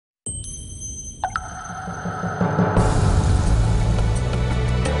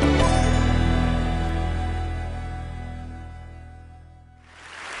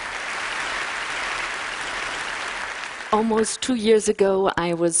Almost 2 years ago,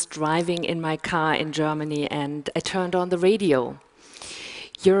 I was driving in my car in Germany and I turned on the radio.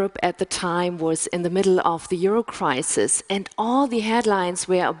 Europe at the time was in the middle of the euro crisis, and all the headlines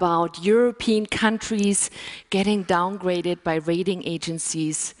were about European countries getting downgraded by rating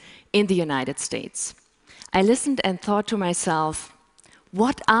agencies in the United States. I listened and thought to myself,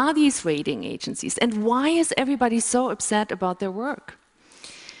 what are these rating agencies and why is everybody so upset about their work?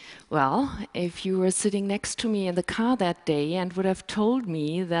 Well, if you were sitting next to me in the car that day and would have told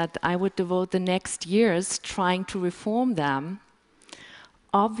me that I would devote the next years trying to reform them,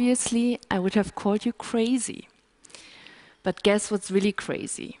 obviously I would have called you crazy. But guess what's really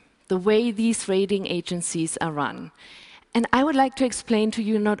crazy? The way these rating agencies are run. And I would like to explain to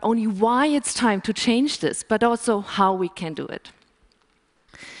you not only why it's time to change this, but also how we can do it.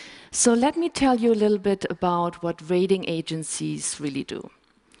 So let me tell you a little bit about what rating agencies really do.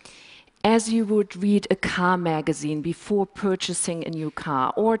 As you would read a car magazine before purchasing a new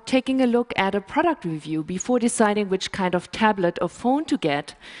car, or taking a look at a product review before deciding which kind of tablet or phone to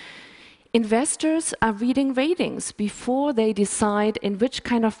get, investors are reading ratings before they decide in which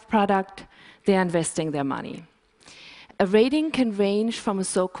kind of product they are investing their money. A rating can range from a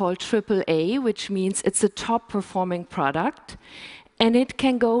so-called AAA, which means it's a top-performing product, and it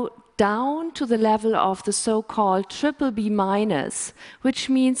can go down to the level of the so-called BBB-, which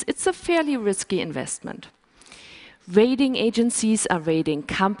means it's a fairly risky investment. Rating agencies are rating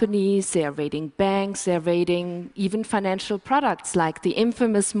companies, they are rating banks, they are rating even financial products like the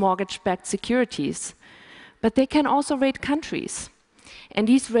infamous mortgage-backed securities. But they can also rate countries. And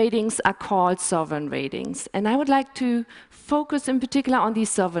these ratings are called sovereign ratings. And I would like to focus in particular on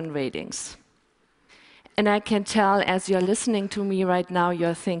these sovereign ratings. And I can tell, as you're listening to me right now,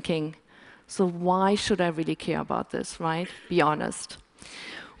 you're thinking, so why should I really care about this, right? Be honest.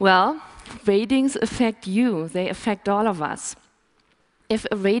 Well, ratings affect you. They affect all of us. If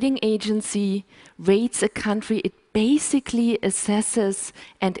a rating agency rates a country, it basically assesses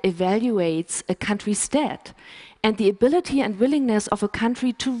and evaluates a country's debt and the ability and willingness of a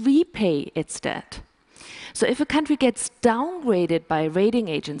country to repay its debt. So if a country gets downgraded by a rating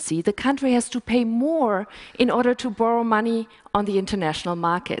agency, the country has to pay more in order to borrow money on the international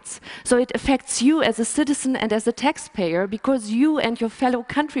markets. So it affects you as a citizen and as a taxpayer because you and your fellow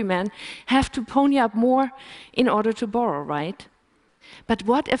countrymen have to pony up more in order to borrow, right? But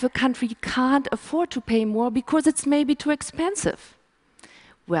what if a country can't afford to pay more because it's maybe too expensive?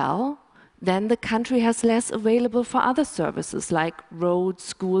 Well, then the country has less available for other services like roads,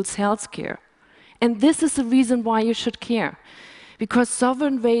 schools, healthcare. And this is the reason why you should care, because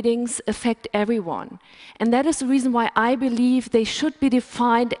sovereign ratings affect everyone. And that is the reason why I believe they should be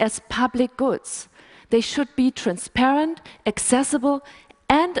defined as public goods. They should be transparent, accessible,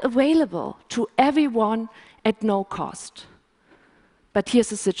 and available to everyone at no cost. But here's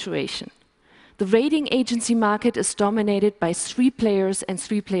the situation. The rating agency market is dominated by 3 players and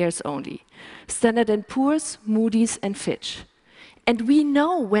 3 players only: Standard & Poor's, Moody's, and Fitch. And we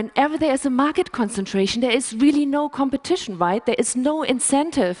know whenever there is a market concentration, there is really no competition, right? There is no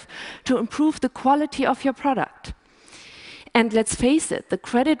incentive to improve the quality of your product. And let's face it, the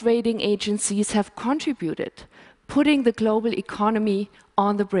credit rating agencies have contributed, putting the global economy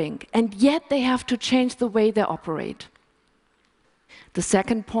on the brink. And yet they have to change the way they operate. The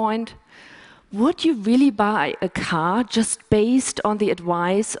second point, would you really buy a car just based on the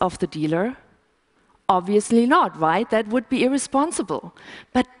advice of the dealer? Obviously not, right? That would be irresponsible.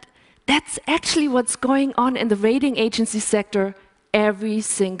 But that's actually what's going on in the rating agency sector every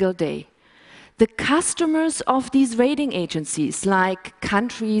single day. The customers of these rating agencies, like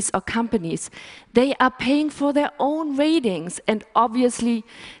countries or companies, they are paying for their own ratings, and obviously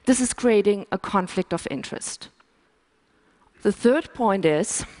this is creating a conflict of interest. The third point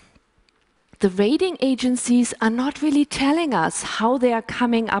is, the rating agencies are not really telling us how they are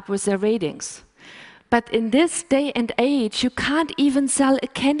coming up with their ratings. But in this day and age, you can't even sell a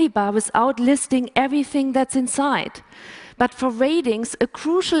candy bar without listing everything that's inside. But for ratings, a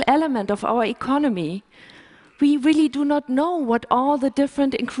crucial element of our economy, we really do not know what all the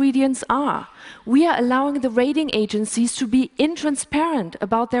different ingredients are. We are allowing the rating agencies to be intransparent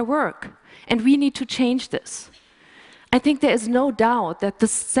about their work, and we need to change this. I think there is no doubt that the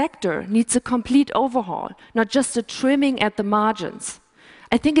sector needs a complete overhaul, not just a trimming at the margins.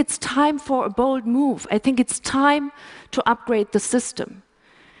 I think it's time for a bold move. I think it's time to upgrade the system.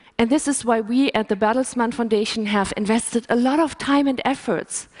 And this is why we at the Bertelsmann Foundation have invested a lot of time and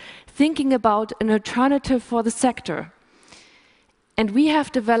efforts thinking about an alternative for the sector. And we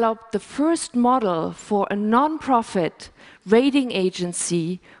have developed the first model for a non-profit rating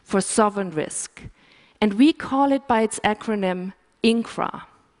agency for sovereign risk. and we call it by its acronym INCRA.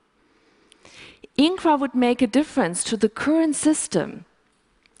 INCRA would make a difference to the current system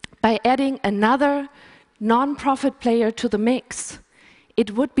by adding another non-profit player to the mix.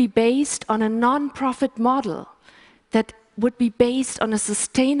 It would be based on a non-profit model that would be based on a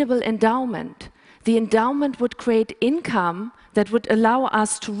sustainable endowment. The endowment would create income that would allow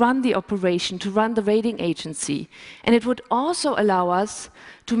us to run the operation, to run the rating agency. And it would also allow us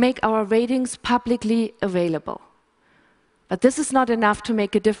to make our ratings publicly available. But this is not enough to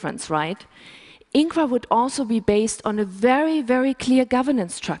make a difference, right? INCRA would also be based on a very, very clear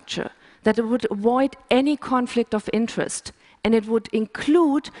governance structure that it would avoid any conflict of interest, and it would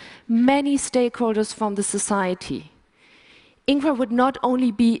include many stakeholders from the society. INCRA would not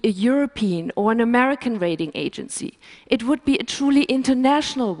only be a European or an American rating agency, it would be a truly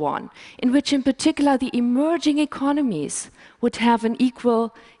international one, in which in particular the emerging economies would have an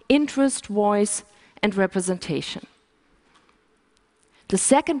equal interest, voice, and representation. The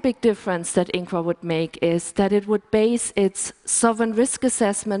second big difference that INCRA would make is that it would base its sovereign risk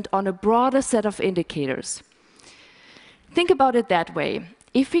assessment on a broader set of indicators. Think about it that way.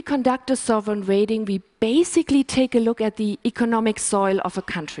 If we conduct a sovereign rating, we basically take a look at the economic soil of a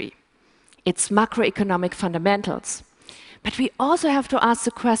country, its macroeconomic fundamentals. But we also have to ask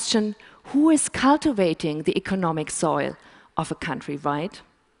the question, who is cultivating the economic soil of a country, right?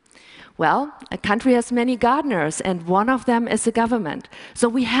 Well, a country has many gardeners, and one of them is the government. So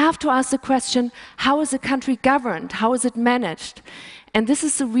we have to ask the question, how is a country governed? How is it managed? And this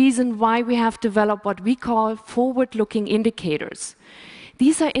is the reason why we have developed what we call forward-looking indicators.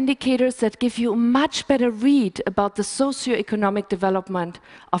 These are indicators that give you a much better read about the socio-economic development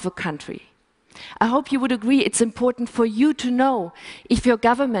of a country. I hope you would agree it's important for you to know if your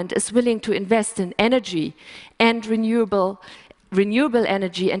government is willing to invest in energy and renewable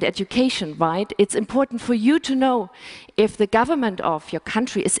energy and education, right? It's important for you to know if the government of your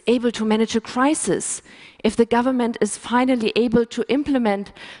country is able to manage a crisis, if the government is finally able to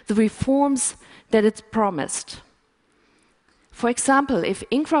implement the reforms that it's promised. For example, if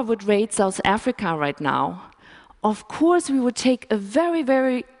INCRA would rate South Africa right now, of course we would take a very,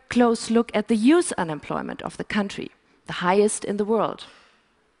 very close look at the youth unemployment of the country, the highest in the world.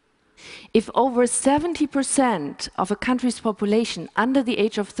 If over 70% of a country's population under the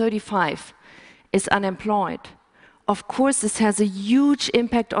age of 35 is unemployed, of course this has a huge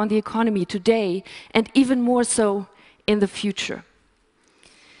impact on the economy today and even more so in the future.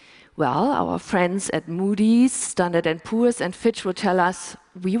 Well, our friends at Moody's, Standard & Poor's and Fitch would tell us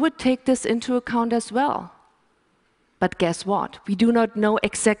we would take this into account as well. But guess what? We do not know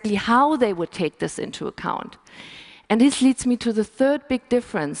exactly how they would take this into account. And this leads me to the third big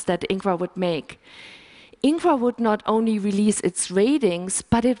difference that INCRA would make. INCRA would not only release its ratings,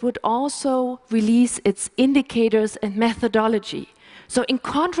 but it would also release its indicators and methodology. So in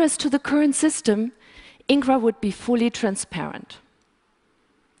contrast to the current system, INCRA would be fully transparent.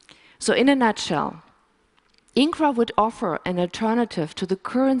 So in a nutshell, INCRA would offer an alternative to the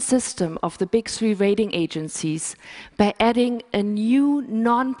current system of the big three rating agencies by adding a new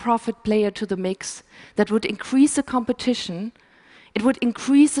non-profit player to the mix that would increase the competition, it would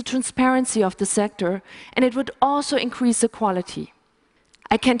increase the transparency of the sector, and it would also increase the quality.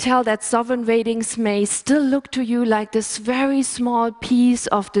 I can tell that sovereign ratings may still look to you like this very small piece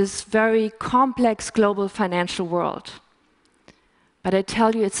of this very complex global financial world. But I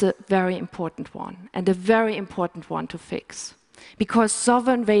tell you it's a very important one, and a very important one to fix. Because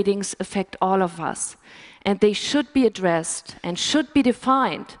sovereign ratings affect all of us, and they should be addressed and should be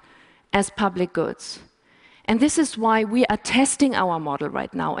defined as public goods. And this is why we are testing our model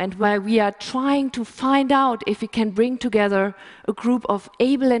right now, and why we are trying to find out if we can bring together a group of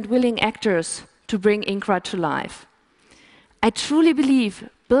able and willing actors to bring INCRA to life. I truly believe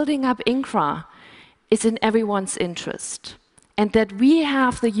building up INCRA is in everyone's interest. And that we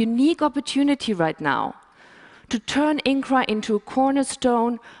have the unique opportunity right now to turn INCRA into a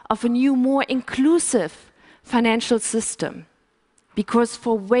cornerstone of a new, more inclusive financial system. Because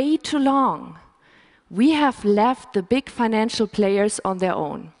for way too long, we have left the big financial players on their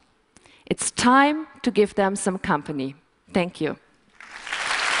own. It's time to give them some company. Thank you.